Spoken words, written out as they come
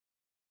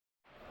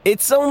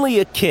It's only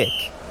a kick,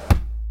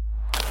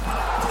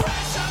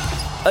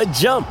 a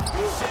jump,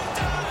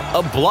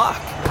 a block.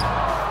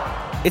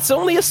 It's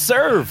only a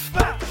serve.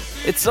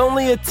 It's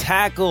only a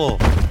tackle,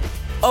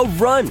 a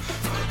run.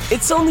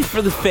 It's only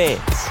for the fans.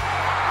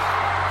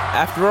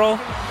 After all,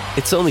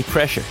 it's only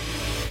pressure.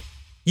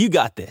 You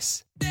got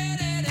this.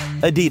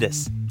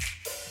 Adidas.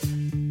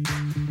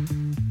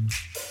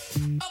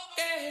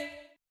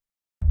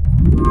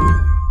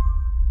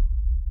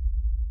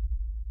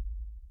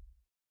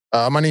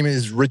 My name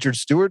is Richard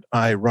Stewart.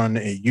 I run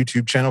a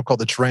YouTube channel called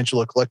The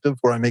Tarantula Collective,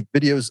 where I make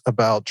videos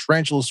about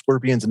tarantulas,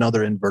 scorpions, and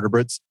other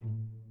invertebrates.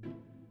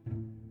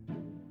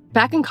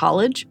 Back in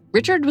college,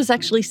 Richard was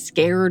actually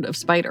scared of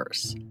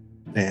spiders.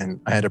 And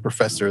I had a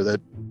professor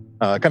that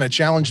kind of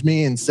challenged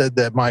me and said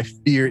that my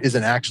fear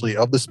isn't actually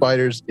of the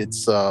spiders.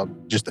 It's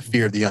just the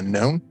fear of the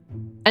unknown.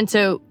 And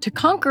so to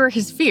conquer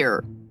his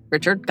fear,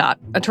 Richard got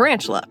a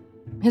tarantula.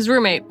 His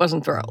roommate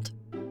wasn't thrilled.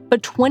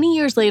 But 20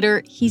 years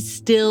later, he's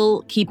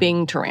still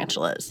keeping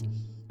tarantulas.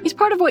 He's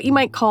part of what you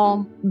might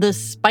call the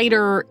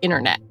spider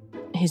internet.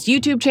 His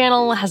YouTube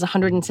channel has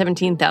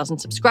 117,000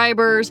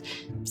 subscribers,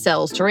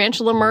 sells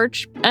tarantula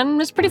merch, and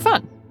is pretty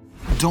fun.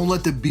 Don't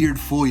let the beard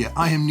fool you.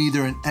 I am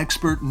neither an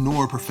expert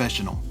nor a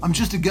professional. I'm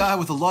just a guy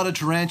with a lot of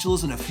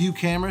tarantulas and a few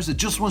cameras that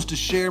just wants to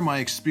share my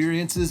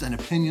experiences and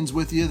opinions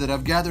with you that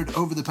I've gathered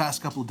over the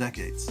past couple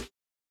decades.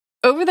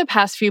 Over the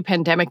past few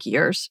pandemic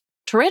years,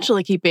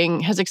 tarantula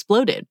keeping has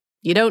exploded.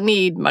 You don't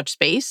need much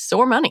space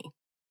or money.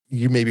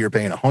 You maybe are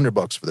paying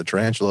 $100 for the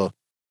tarantula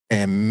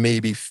and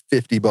maybe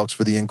 $50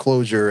 for the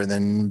enclosure and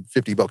then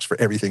 $50 for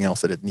everything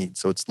else that it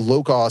needs. So it's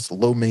low cost,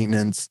 low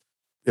maintenance.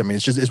 I mean,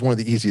 it's one of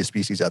the easiest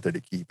species out there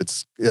to keep.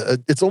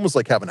 It's almost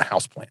like having a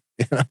houseplant.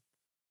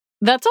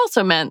 That's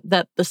also meant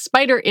that the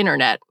spider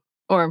internet,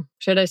 or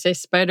should I say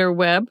spider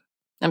web?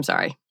 I'm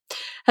sorry,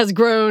 has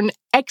grown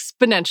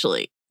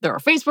exponentially. There are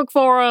Facebook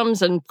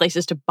forums and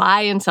places to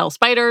buy and sell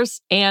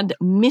spiders and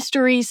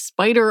mystery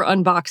spider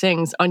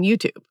unboxings on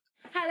YouTube.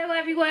 Hello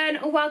everyone,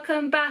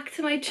 welcome back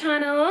to my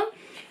channel.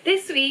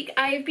 This week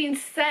I've been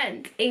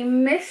sent a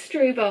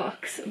mystery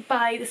box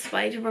by the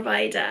spider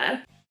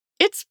provider.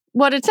 It's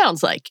what it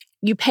sounds like.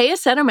 You pay a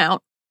set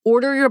amount,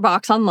 order your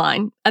box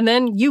online, and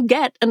then you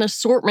get an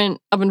assortment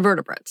of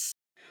invertebrates.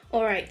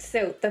 All right,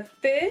 so the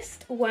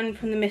first one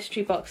from the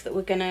mystery box that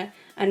we're gonna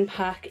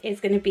unpack is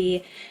gonna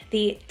be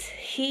the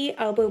T.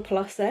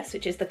 albopolossus,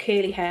 which is the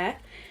curly hair,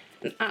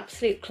 an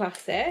absolute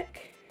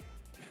classic.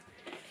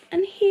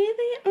 And here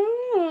they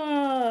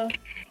are.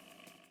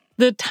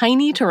 The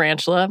tiny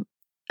tarantula,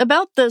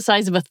 about the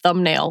size of a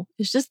thumbnail,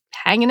 is just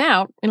hanging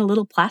out in a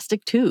little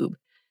plastic tube.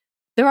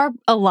 There are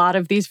a lot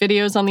of these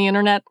videos on the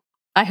internet.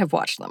 I have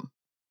watched them.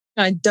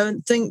 I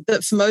don't think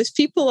that for most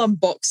people,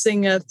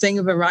 unboxing a thing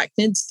of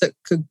arachnids that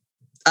could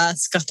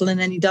scuttle in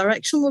any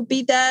direction would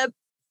be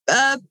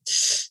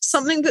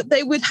something that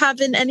they would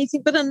have in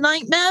anything but a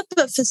nightmare.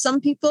 But for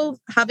some people,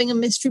 having a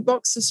mystery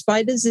box of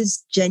spiders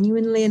is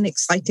genuinely an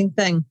exciting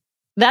thing.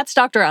 That's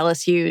Dr.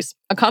 Alice Hughes,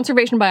 a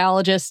conservation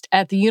biologist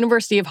at the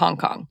University of Hong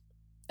Kong.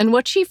 And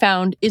what she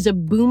found is a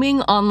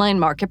booming online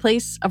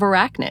marketplace of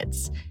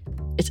arachnids.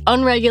 It's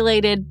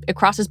unregulated, it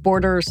crosses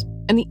borders,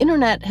 and the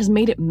internet has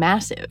made it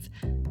massive.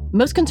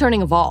 Most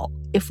concerning of all,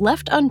 if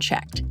left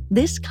unchecked,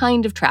 this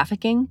kind of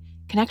trafficking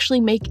can actually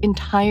make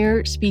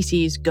entire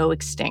species go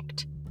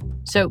extinct.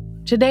 So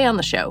today on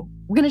the show,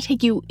 we're going to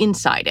take you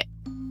inside it.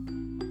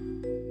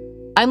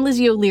 I'm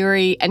Lizzie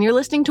O'Leary, and you're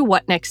listening to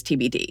What Next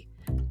TBD,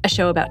 a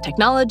show about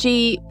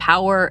technology,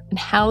 power, and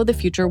how the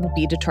future will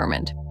be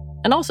determined.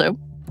 And also,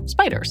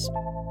 spiders.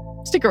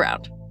 Stick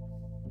around.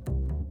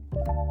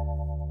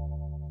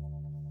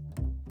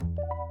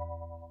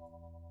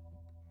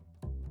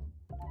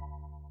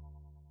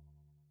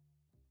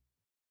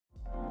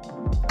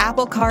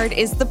 Apple Card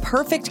is the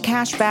perfect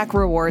cashback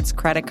rewards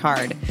credit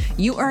card.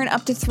 You earn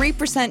up to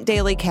 3%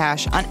 daily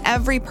cash on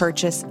every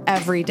purchase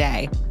every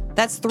day.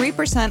 That's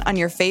 3% on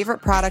your favorite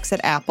products at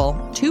Apple,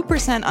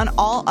 2% on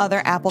all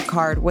other Apple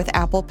Card with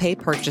Apple Pay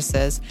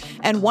purchases,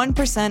 and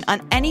 1%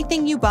 on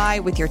anything you buy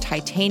with your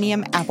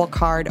titanium Apple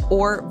Card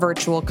or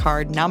virtual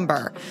card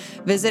number.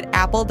 Visit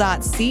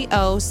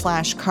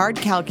apple.co/card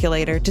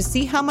calculator to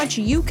see how much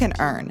you can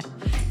earn.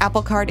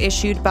 Apple Card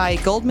issued by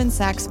Goldman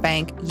Sachs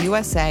Bank,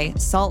 USA,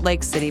 Salt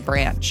Lake City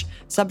branch.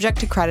 Subject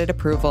to credit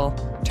approval.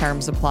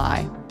 Terms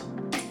apply.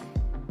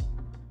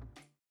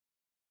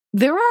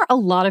 There are a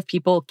lot of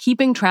people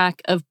keeping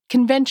track of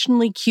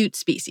conventionally cute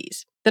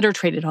species that are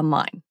traded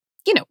online.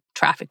 You know,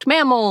 trafficked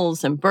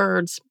mammals and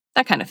birds,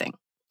 that kind of thing.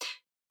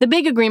 The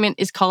big agreement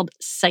is called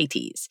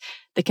CITES,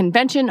 the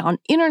Convention on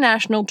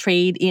International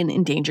Trade in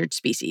Endangered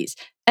Species,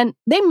 and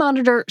they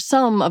monitor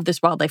some of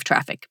this wildlife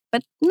traffic,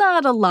 but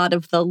not a lot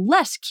of the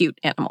less cute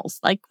animals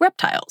like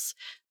reptiles.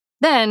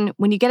 Then,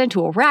 when you get into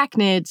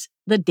arachnids,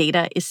 the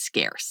data is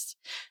scarce.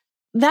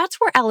 That's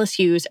where Alice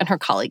Hughes and her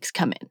colleagues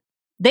come in.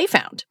 They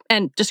found,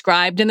 and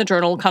described in the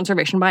journal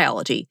Conservation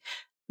Biology,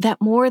 that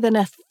more than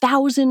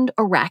 1,000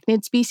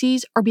 arachnid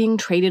species are being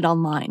traded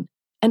online,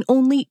 and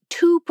only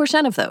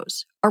 2% of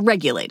those are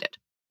regulated.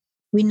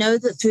 We know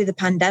that through the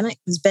pandemic,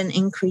 there's been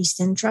increased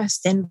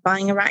interest in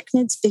buying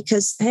arachnids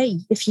because, hey,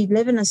 if you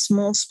live in a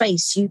small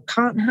space, you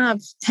can't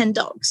have 10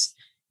 dogs.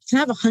 You can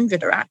have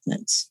 100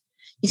 arachnids.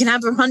 You can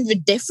have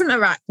 100 different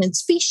arachnid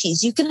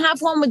species. You can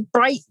have one with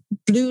bright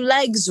blue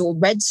legs or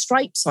red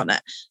stripes on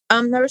it.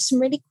 There are some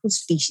really cool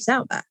species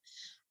out there.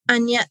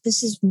 And yet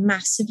this is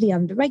massively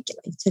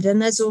underregulated.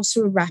 And there's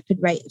also a rapid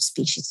rate of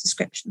species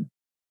description.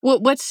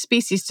 What's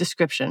species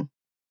description?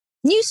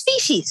 New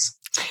species.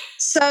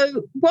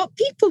 So what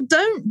people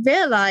don't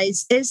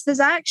realize is there's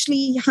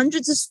actually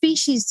hundreds of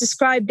species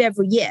described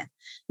every year.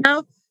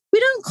 Now, we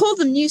don't call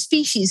them new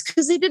species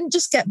because they didn't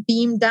just get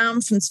beamed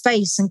down from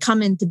space and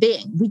come into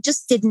being. We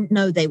just didn't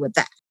know they were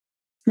there.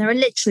 There are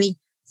literally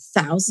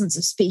thousands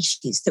of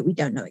species that we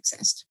don't know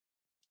exist.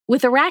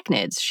 With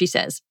arachnids, she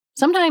says,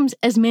 sometimes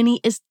as many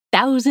as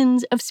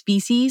thousands of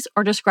species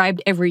are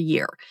described every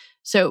year.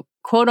 So,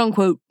 quote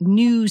unquote,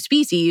 new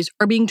species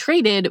are being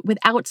traded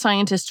without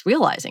scientists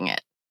realizing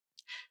it.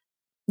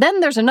 Then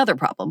there's another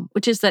problem,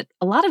 which is that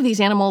a lot of these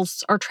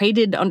animals are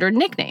traded under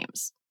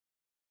nicknames.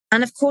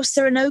 And of course,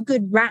 there are no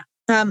good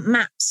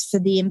maps for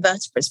the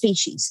invertebrate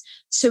species.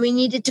 So we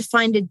needed to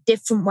find a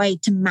different way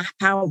to map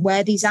out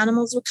where these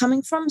animals were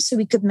coming from so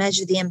we could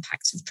measure the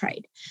impacts of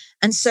trade.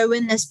 And so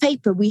in this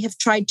paper, we have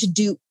tried to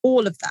do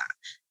all of that.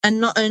 And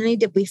not only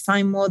did we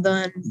find more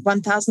than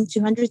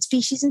 1,200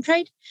 species in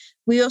trade,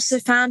 we also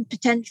found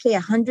potentially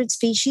 100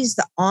 species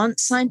that aren't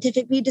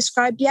scientifically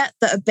described yet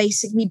that are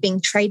basically being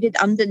traded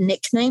under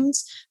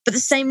nicknames, but the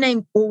same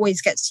name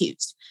always gets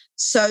used.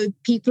 So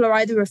people are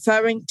either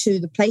referring to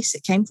the place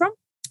it came from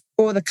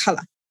or the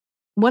color.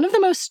 One of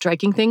the most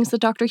striking things that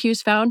Dr.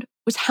 Hughes found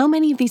was how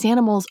many of these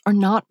animals are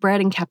not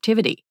bred in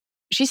captivity.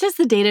 She says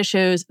the data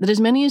shows that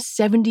as many as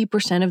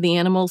 70% of the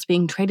animals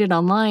being traded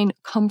online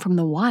come from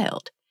the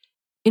wild.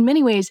 In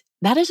many ways,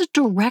 that is a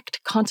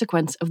direct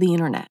consequence of the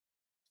internet.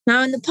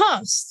 Now, in the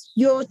past,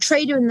 your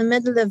trader in the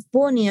middle of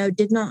Borneo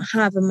did not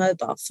have a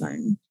mobile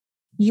phone.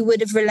 You would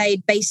have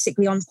relied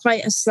basically on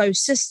quite a slow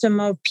system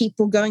of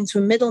people going to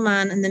a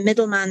middleman and the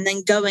middleman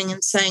then going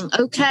and saying,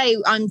 okay,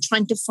 I'm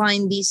trying to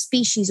find these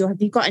species, or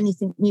have you got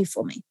anything new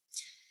for me?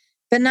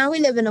 But now we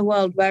live in a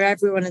world where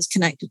everyone is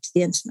connected to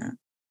the internet.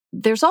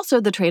 There's also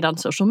the trade on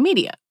social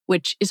media,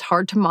 which is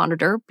hard to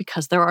monitor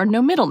because there are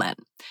no middlemen.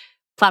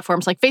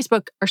 Platforms like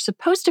Facebook are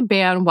supposed to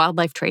ban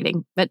wildlife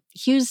trading, but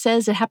Hughes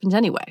says it happens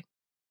anyway.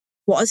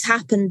 What has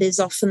happened is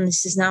often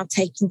this is now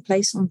taking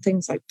place on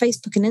things like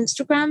Facebook and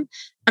Instagram,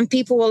 and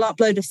people will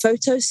upload a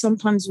photo,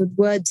 sometimes with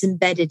words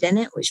embedded in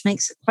it, which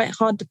makes it quite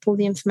hard to pull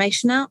the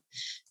information out.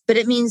 But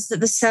it means that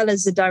the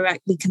sellers are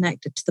directly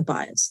connected to the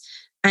buyers,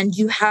 and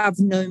you have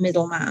no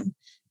middleman.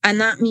 And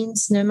that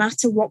means no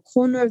matter what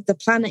corner of the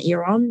planet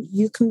you're on,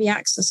 you can be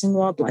accessing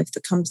wildlife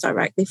that comes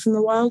directly from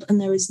the wild, and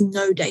there is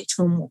no data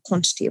on what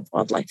quantity of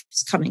wildlife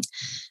is coming.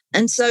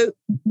 And so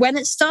when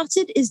it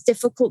started is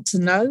difficult to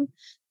know,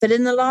 but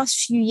in the last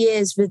few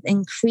years with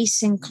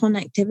increasing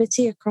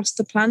connectivity across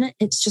the planet,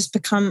 it's just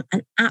become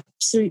an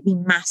absolutely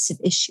massive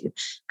issue.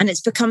 And it's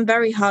become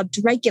very hard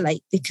to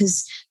regulate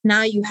because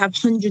now you have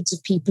hundreds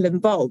of people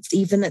involved,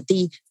 even at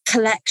the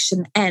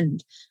collection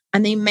end.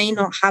 And they may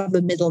not have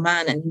a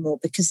middleman anymore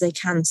because they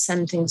can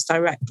send things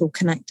direct or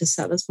connect to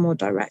sellers more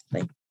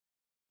directly.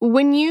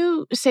 When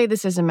you say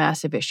this is a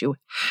massive issue,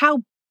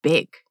 how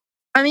big?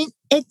 I mean,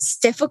 it's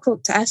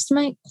difficult to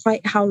estimate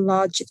quite how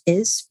large it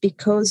is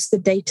because the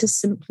data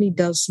simply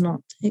does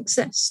not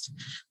exist.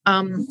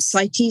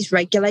 CITES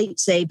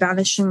regulates a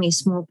vanishingly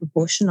small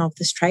proportion of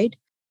this trade.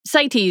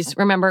 CITES,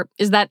 remember,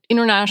 is that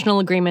international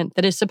agreement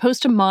that is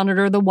supposed to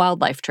monitor the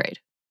wildlife trade.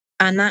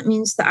 And that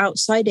means that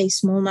outside a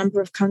small number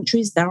of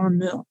countries, there are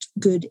not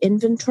good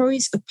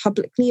inventories of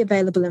publicly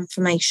available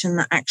information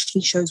that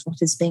actually shows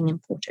what is being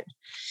imported.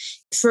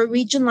 For a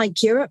region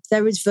like Europe,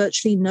 there is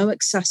virtually no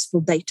accessible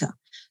data.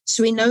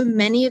 So we know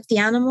many of the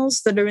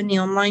animals that are in the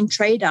online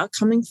trade are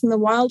coming from the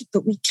wild,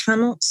 but we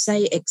cannot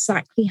say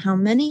exactly how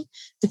many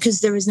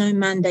because there is no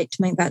mandate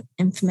to make that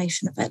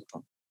information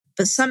available.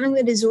 But something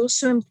that is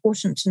also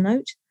important to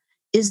note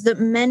is that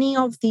many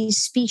of these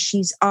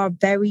species are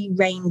very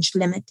range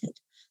limited.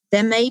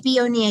 There may be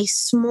only a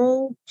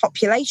small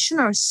population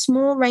or a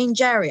small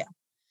range area.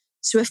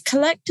 So if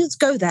collectors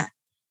go there,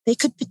 they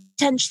could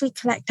potentially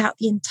collect out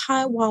the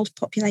entire wild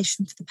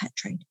population for the pet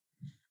trade.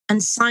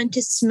 And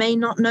scientists may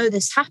not know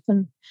this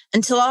happened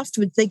until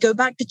afterwards they go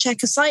back to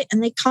check a site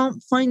and they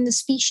can't find the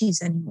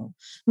species anymore.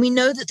 We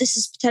know that this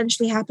has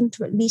potentially happened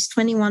to at least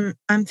 21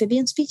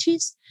 amphibian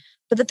species,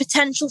 but the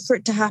potential for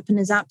it to happen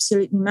is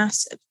absolutely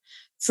massive.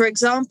 For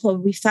example,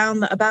 we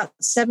found that about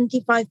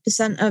 75%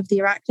 of the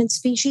arachnid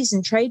species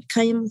in trade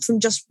came from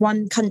just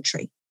one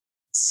country.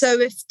 So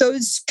if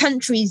those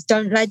countries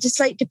don't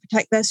legislate to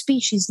protect their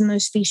species, then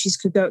those species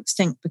could go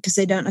extinct because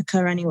they don't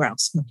occur anywhere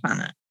else on the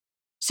planet.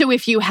 So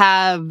if you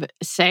have,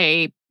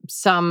 say,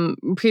 some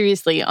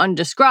previously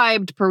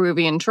undescribed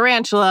Peruvian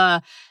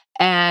tarantula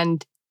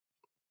and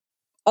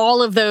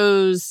all of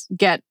those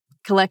get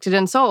collected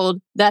and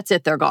sold, that's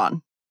it, they're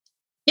gone.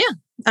 Yeah.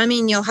 I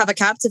mean, you'll have a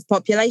captive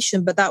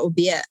population, but that will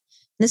be it.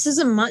 This is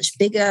a much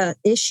bigger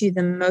issue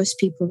than most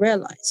people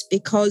realize,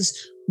 because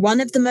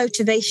one of the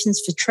motivations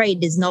for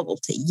trade is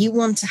novelty. You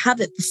want to have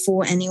it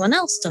before anyone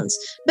else does.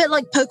 A bit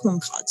like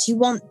Pokemon cards. You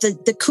want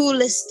the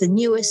coolest, the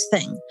newest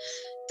thing.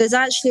 There's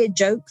actually a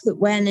joke that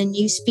when a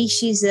new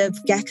species of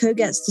gecko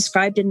gets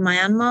described in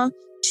Myanmar,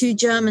 2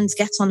 Germans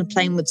get on a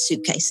plane with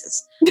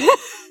suitcases.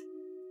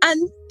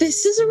 And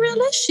this is a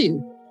real issue.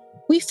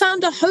 We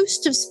found a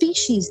host of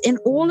species in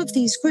all of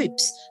these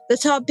groups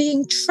that are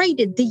being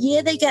traded the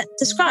year they get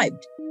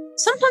described.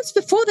 Sometimes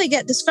before they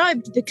get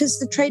described, because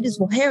the traders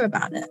will hear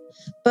about it.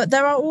 But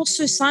there are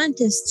also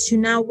scientists who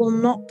now will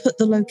not put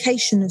the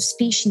location of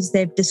species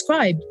they've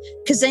described,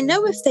 because they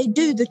know if they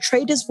do, the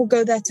traders will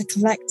go there to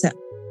collect it.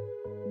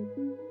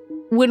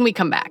 When we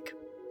come back,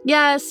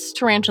 yes,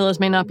 tarantulas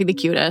may not be the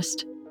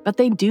cutest, but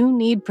they do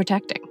need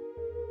protecting.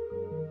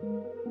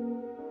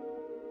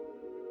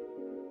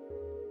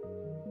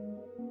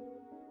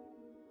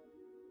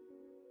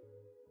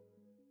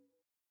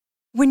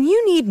 When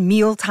you need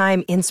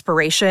mealtime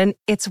inspiration,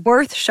 it's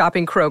worth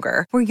shopping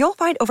Kroger, where you'll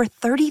find over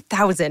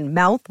 30,000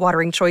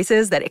 mouth-watering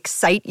choices that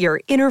excite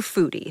your inner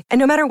foodie. And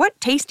no matter what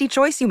tasty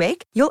choice you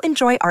make, you'll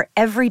enjoy our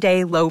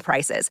everyday low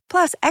prices,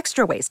 plus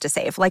extra ways to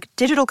save, like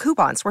digital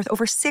coupons worth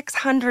over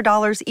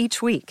 $600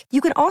 each week. You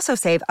can also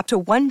save up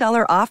to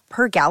 $1 off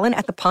per gallon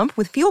at the pump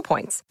with fuel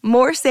points.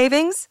 More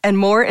savings and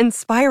more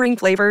inspiring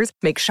flavors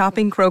make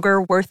shopping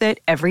Kroger worth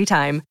it every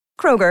time.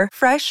 Kroger,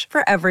 fresh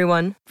for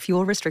everyone.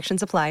 Fuel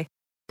restrictions apply.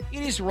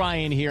 It is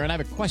Ryan here, and I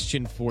have a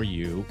question for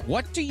you.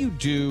 What do you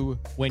do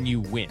when you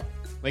win?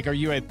 Like, are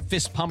you a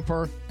fist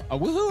pumper, a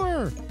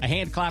woo-hooer, a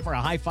hand clapper,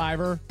 a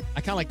high-fiver?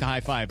 I kind of like the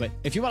high-five, but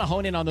if you want to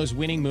hone in on those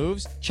winning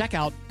moves, check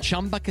out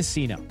Chumba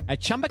Casino. At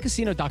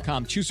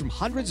ChumbaCasino.com, choose from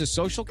hundreds of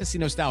social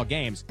casino-style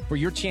games for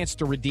your chance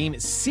to redeem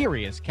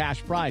serious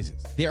cash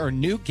prizes. There are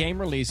new game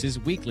releases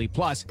weekly,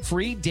 plus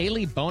free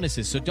daily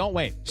bonuses, so don't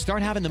wait.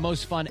 Start having the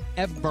most fun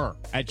ever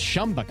at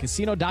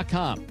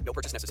ChumbaCasino.com. No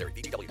purchase necessary.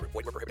 VGW Group.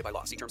 Void where prohibited by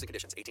law. See terms and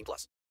conditions.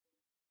 18+.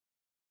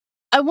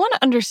 I want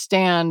to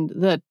understand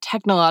the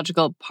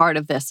technological part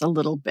of this a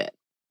little bit.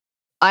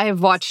 I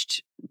have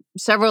watched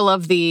several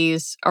of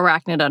these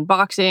arachnid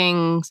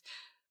unboxings,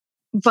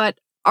 but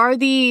are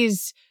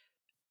these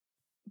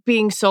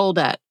being sold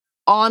at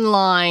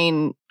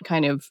online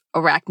kind of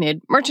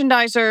arachnid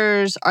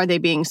merchandisers? Are they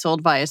being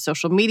sold via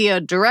social media,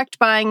 direct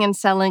buying and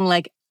selling?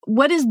 Like,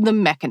 what is the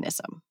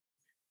mechanism?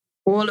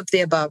 All of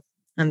the above.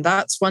 And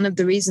that's one of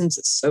the reasons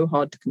it's so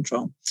hard to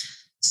control.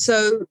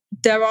 So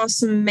there are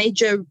some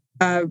major,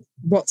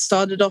 what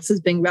started off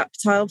as being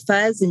reptile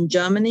fairs in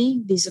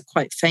Germany. These are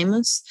quite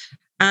famous.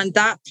 And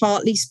that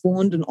partly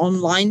spawned an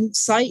online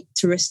site,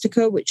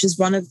 Touristica, which is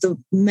one of the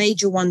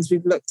major ones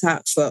we've looked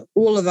at for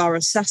all of our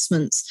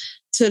assessments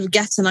to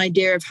get an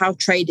idea of how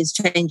trade is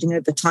changing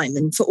over time.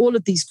 And for all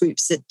of these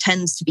groups, it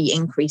tends to be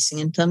increasing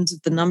in terms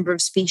of the number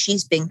of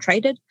species being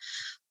traded.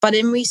 But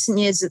in recent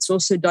years, it's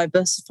also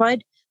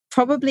diversified,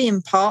 probably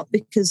in part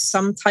because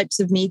some types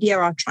of media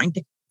are trying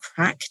to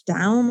crack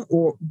down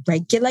or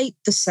regulate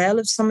the sale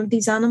of some of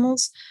these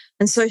animals.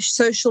 And so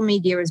social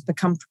media has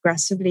become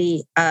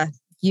progressively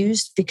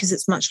used because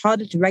it's much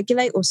harder to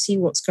regulate or see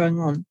what's going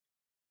on.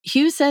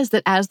 Hughes says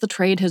that as the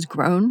trade has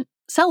grown,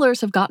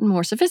 sellers have gotten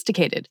more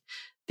sophisticated.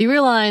 They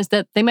realize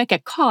that they might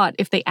get caught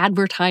if they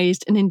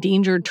advertised an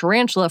endangered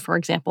tarantula, for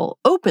example,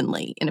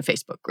 openly in a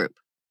Facebook group.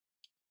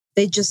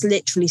 They just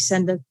literally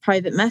send a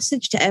private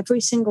message to every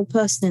single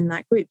person in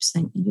that group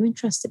saying, are you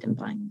interested in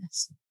buying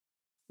this?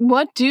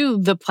 What do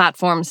the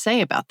platforms say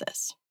about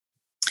this?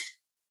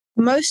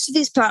 Most of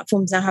these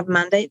platforms now have a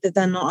mandate that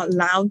they're not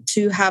allowed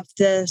to have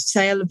the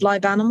sale of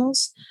live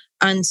animals.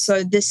 And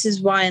so this is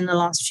why in the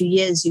last few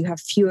years, you have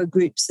fewer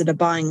groups that are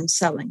buying and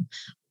selling.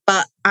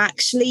 But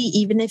actually,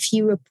 even if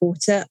you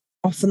report it,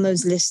 often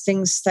those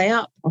listings stay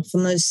up.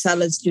 Often those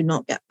sellers do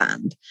not get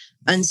banned.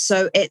 And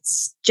so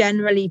it's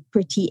generally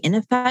pretty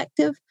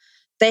ineffective.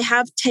 They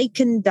have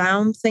taken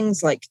down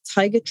things like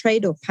tiger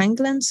trade or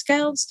pangolin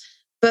scales.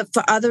 But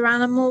for other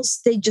animals,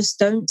 they just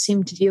don't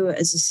seem to view it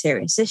as a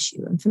serious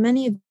issue. And for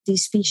many of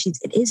these species,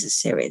 it is a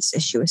serious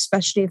issue,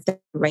 especially if they're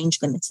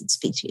range-limited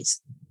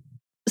species.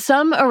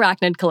 Some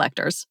arachnid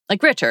collectors,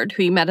 like Richard,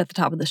 who you met at the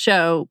top of the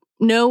show,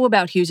 know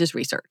about Hughes's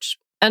research.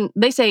 And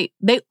they say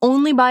they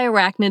only buy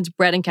arachnids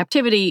bred in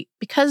captivity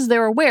because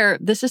they're aware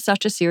this is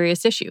such a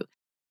serious issue.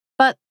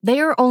 But they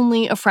are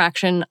only a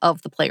fraction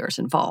of the players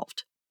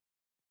involved.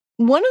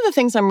 One of the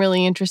things I'm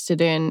really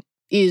interested in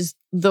is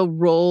the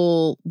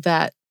role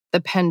that the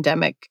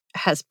pandemic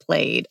has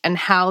played and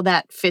how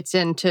that fits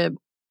into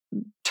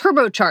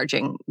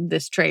turbocharging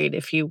this trade,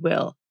 if you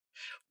will.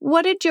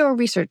 What did your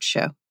research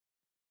show?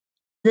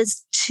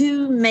 There's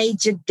two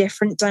major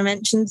different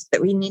dimensions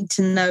that we need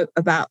to know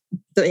about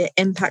the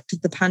impact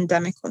of the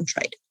pandemic on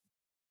trade.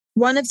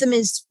 One of them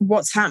is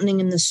what's happening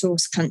in the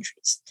source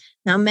countries.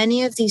 Now,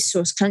 many of these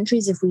source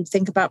countries, if we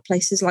think about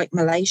places like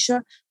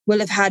Malaysia, will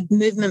have had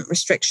movement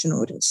restriction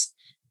orders.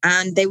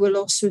 And they will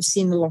also have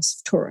seen the loss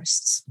of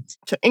tourists.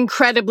 So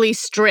incredibly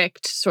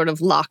strict sort of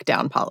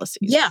lockdown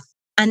policies. Yeah.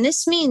 And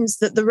this means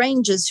that the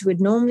rangers who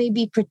would normally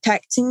be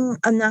protecting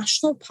a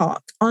national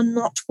park are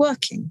not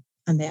working,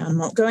 and they are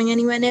not going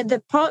anywhere near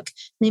the park.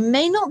 They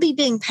may not be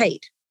being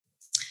paid.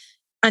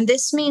 And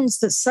this means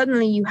that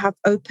suddenly you have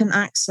open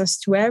access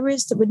to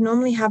areas that would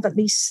normally have at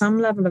least some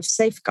level of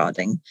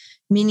safeguarding,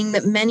 meaning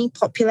that many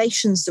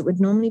populations that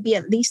would normally be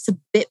at least a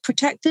bit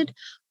protected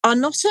are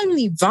not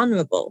only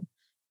vulnerable,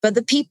 but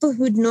the people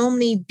who would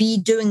normally be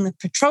doing the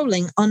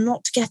patrolling are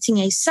not getting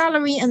a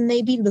salary and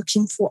may be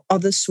looking for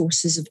other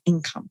sources of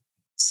income.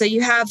 So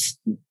you have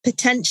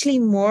potentially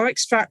more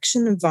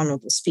extraction of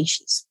vulnerable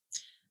species.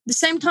 At the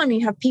same time,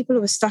 you have people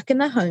who are stuck in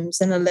their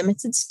homes in a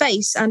limited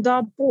space and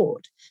are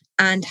bored.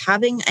 And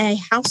having a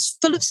house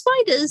full of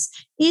spiders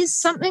is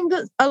something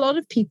that a lot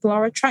of people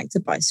are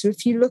attracted by. So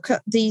if you look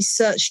at the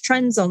search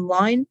trends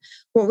online,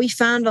 what we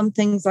found on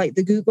things like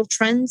the Google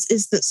Trends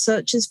is that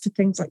searches for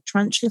things like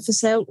tarantula for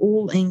sale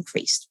all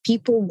increased.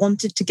 People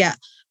wanted to get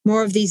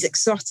more of these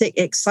exotic,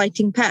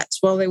 exciting pets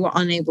while they were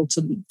unable to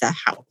leave their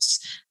house.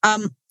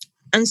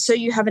 And so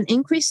you have an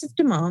increase of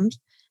demand,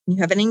 you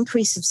have an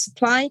increase of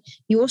supply.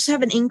 You also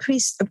have an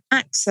increase of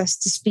access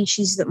to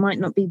species that might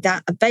not be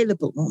that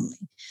available normally.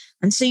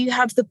 And so you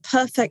have the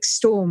perfect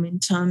storm in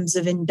terms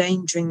of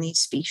endangering these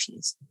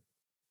species.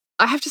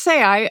 I have to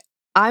say,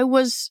 I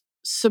was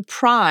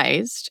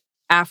surprised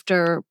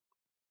after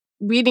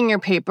reading your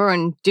paper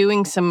and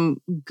doing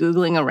some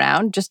Googling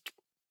around, just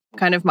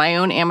kind of my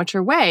own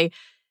amateur way,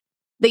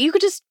 that you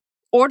could just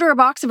order a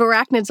box of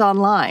arachnids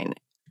online.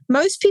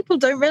 Most people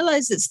don't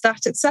realize it's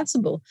that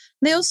accessible.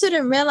 They also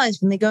don't realize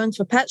when they go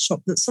into a pet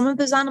shop that some of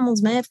those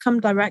animals may have come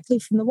directly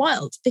from the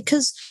wild,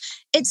 because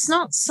it's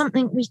not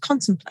something we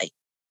contemplate.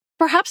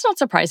 Perhaps not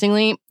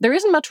surprisingly, there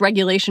isn't much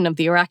regulation of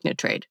the arachnid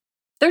trade.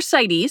 There's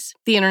CITES,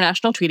 the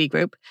International Treaty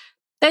Group.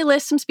 They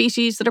list some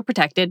species that are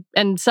protected,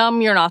 and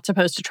some you're not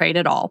supposed to trade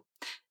at all.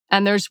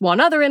 And there's one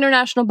other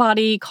international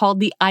body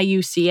called the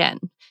IUCN,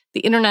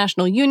 the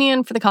International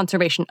Union for the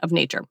Conservation of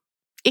Nature.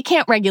 It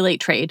can't regulate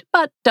trade,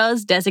 but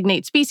does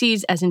designate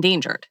species as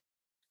endangered.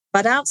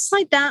 But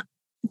outside that,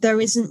 there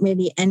isn't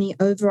really any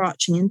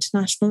overarching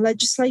international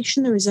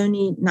legislation. There is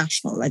only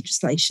national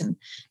legislation.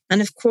 And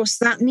of course,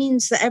 that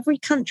means that every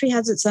country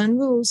has its own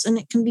rules, and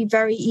it can be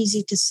very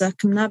easy to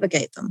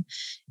circumnavigate them,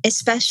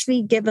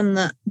 especially given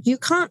that you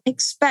can't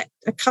expect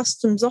a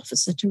customs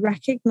officer to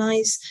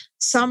recognize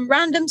some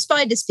random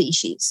spider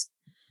species.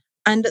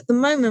 And at the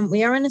moment,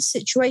 we are in a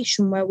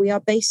situation where we are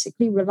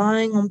basically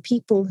relying on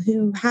people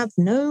who have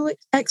no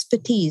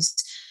expertise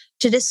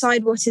to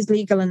decide what is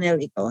legal and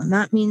illegal. And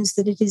that means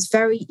that it is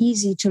very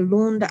easy to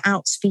launder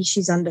out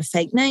species under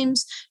fake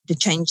names, to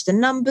change the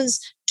numbers,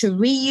 to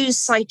reuse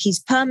CITES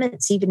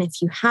permits, even if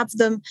you have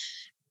them.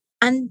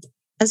 And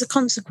as a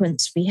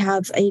consequence, we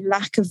have a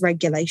lack of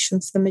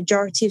regulation for the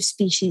majority of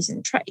species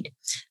in trade.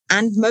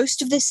 And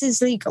most of this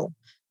is legal.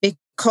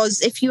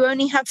 Because if you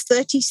only have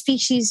 30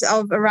 species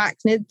of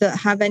arachnid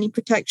that have any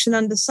protection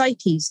under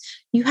CITES,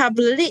 you have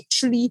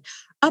literally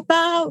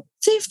about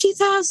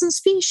 50,000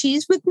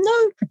 species with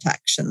no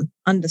protection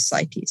under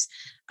CITES.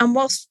 And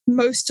whilst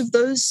most of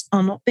those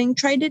are not being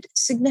traded, a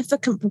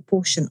significant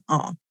proportion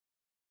are.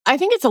 I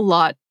think it's a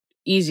lot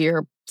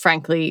easier,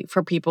 frankly,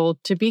 for people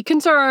to be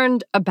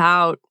concerned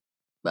about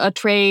a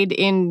trade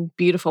in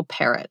beautiful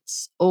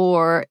parrots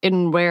or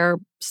in rare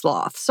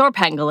sloths or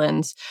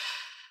pangolins.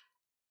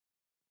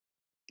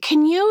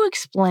 Can you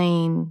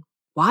explain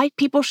why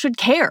people should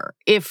care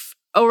if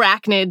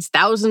arachnids,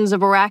 thousands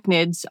of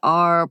arachnids,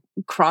 are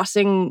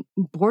crossing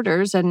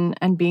borders and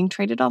being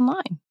traded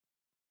online?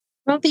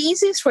 Well, the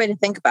easiest way to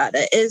think about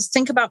it is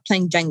think about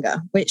playing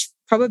Jenga, which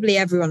probably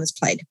everyone has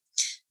played.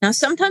 Now,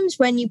 sometimes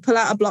when you pull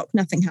out a block,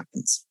 nothing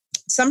happens.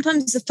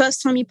 Sometimes the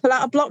first time you pull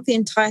out a block, the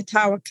entire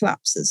tower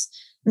collapses.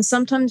 And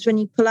sometimes when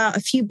you pull out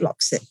a few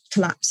blocks, it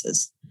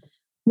collapses.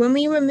 When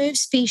we remove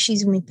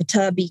species and we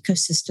perturb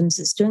ecosystems,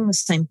 it's doing the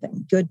same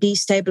thing. You're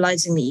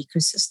destabilizing the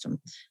ecosystem.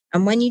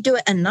 And when you do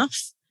it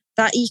enough,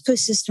 that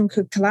ecosystem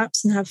could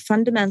collapse and have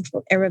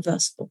fundamental,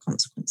 irreversible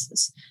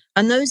consequences.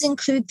 And those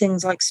include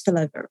things like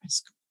spillover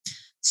risk.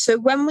 So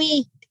when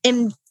we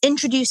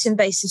introduce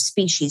invasive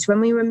species,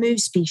 when we remove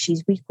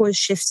species, we cause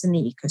shifts in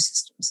the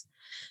ecosystems.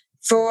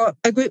 For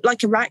a group like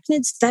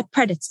arachnids, they're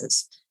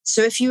predators.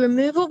 So if you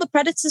remove all the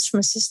predators from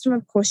a system,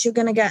 of course, you're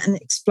going to get an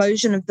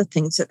explosion of the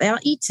things that they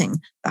are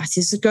eating. That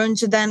is going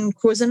to then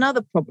cause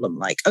another problem.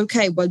 Like,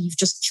 okay, well, you've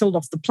just killed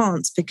off the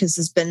plants because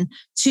there's been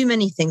too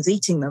many things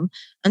eating them.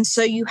 And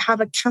so you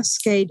have a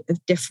cascade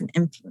of different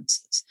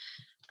influences.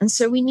 And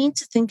so we need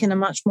to think in a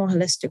much more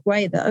holistic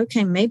way that,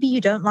 okay, maybe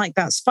you don't like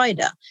that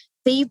spider,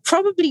 but you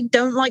probably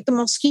don't like the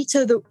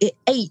mosquito that it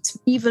ate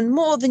even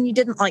more than you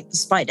didn't like the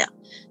spider.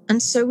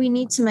 And so we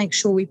need to make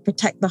sure we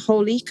protect the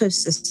whole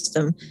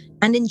ecosystem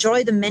and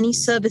enjoy the many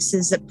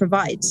services it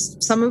provides,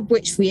 some of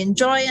which we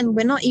enjoy, and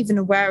we're not even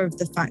aware of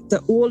the fact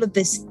that all of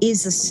this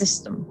is a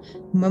system.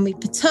 And when we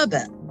perturb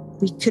it,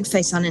 we could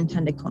face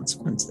unintended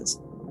consequences.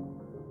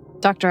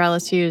 Dr.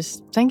 Alice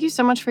Hughes, thank you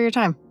so much for your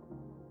time.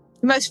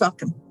 You're most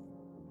welcome.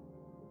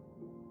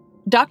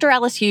 Dr.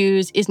 Alice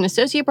Hughes is an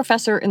associate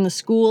professor in the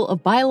School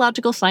of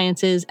Biological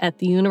Sciences at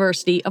the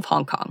University of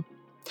Hong Kong.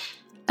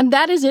 And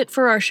that is it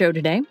for our show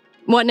today.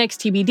 What Next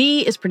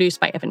TBD is produced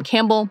by Evan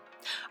Campbell.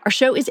 Our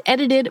show is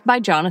edited by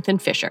Jonathan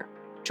Fisher.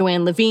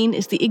 Joanne Levine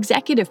is the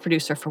executive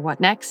producer for What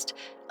Next.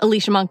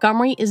 Alicia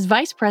Montgomery is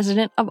vice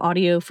president of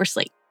audio for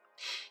Slate.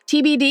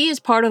 TBD is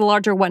part of the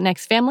larger What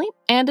Next family,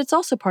 and it's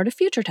also part of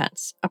Future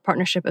Tense, a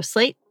partnership of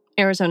Slate,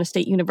 Arizona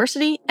State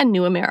University, and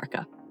New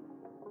America.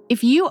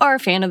 If you are a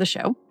fan of the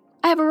show,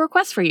 I have a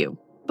request for you.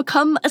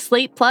 Become a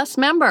Slate Plus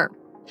member.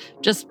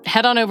 Just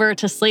head on over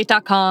to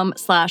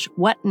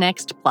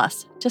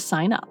slate.com/whatnextplus to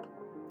sign up.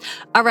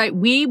 All right,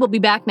 we will be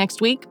back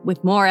next week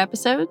with more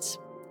episodes.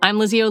 I'm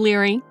Lizzie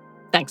O'Leary.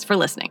 Thanks for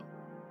listening.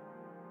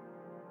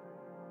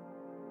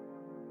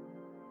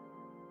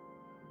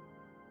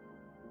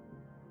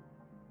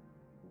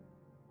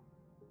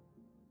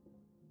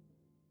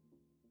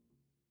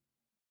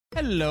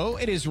 Hello,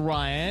 it is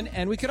Ryan,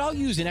 and we could all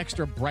use an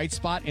extra bright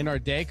spot in our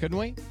day, couldn't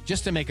we?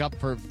 Just to make up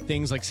for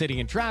things like sitting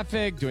in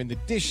traffic, doing the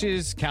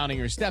dishes, counting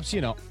your steps,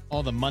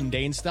 all the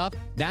mundane stuff.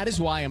 That is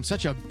why I'm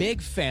such a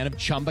big fan of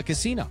Chumba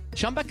Casino.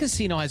 Chumba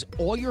Casino has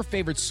all your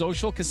favorite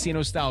social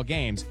casino-style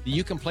games that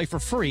you can play for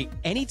free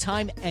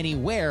anytime,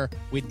 anywhere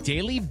with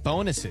daily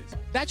bonuses.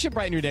 That should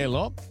brighten your day a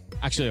little.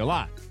 Actually, a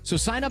lot. So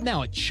sign up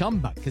now at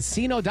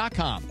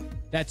ChumbaCasino.com.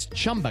 That's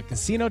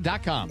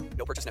ChumbaCasino.com.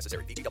 No purchase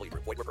necessary. VGW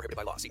Group. Void where prohibited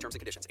by law. See terms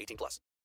and conditions. 18+.